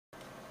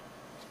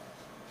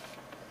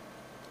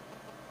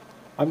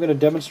I'm going to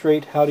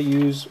demonstrate how to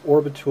use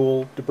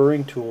Orbitool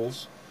Deburring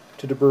tools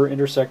to deburr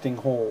intersecting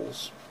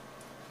holes.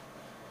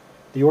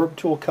 The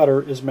Orbitool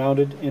cutter is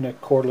mounted in a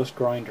cordless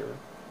grinder.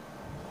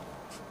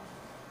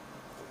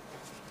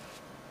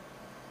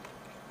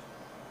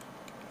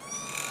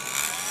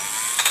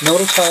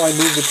 Notice how I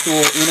move the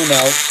tool in and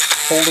out,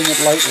 holding it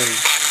lightly.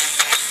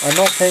 I'm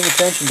not paying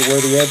attention to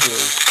where the edge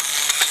is.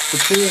 The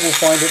tool will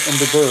find it and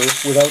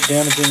deburr without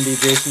damaging the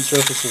adjacent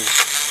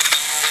surfaces.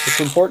 It's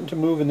important to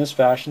move in this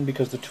fashion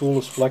because the tool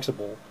is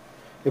flexible.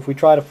 If we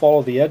try to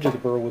follow the edge of the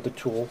burr with the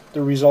tool,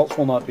 the results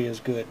will not be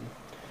as good.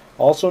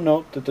 Also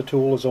note that the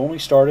tool is only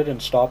started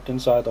and stopped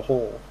inside the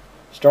hole.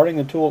 Starting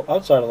the tool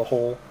outside of the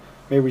hole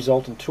may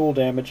result in tool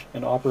damage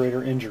and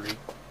operator injury.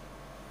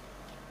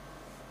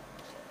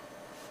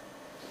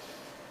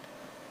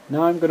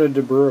 Now I'm going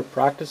to deburr a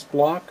practice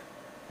block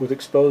with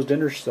exposed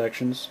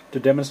intersections to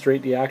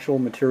demonstrate the actual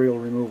material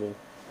removal.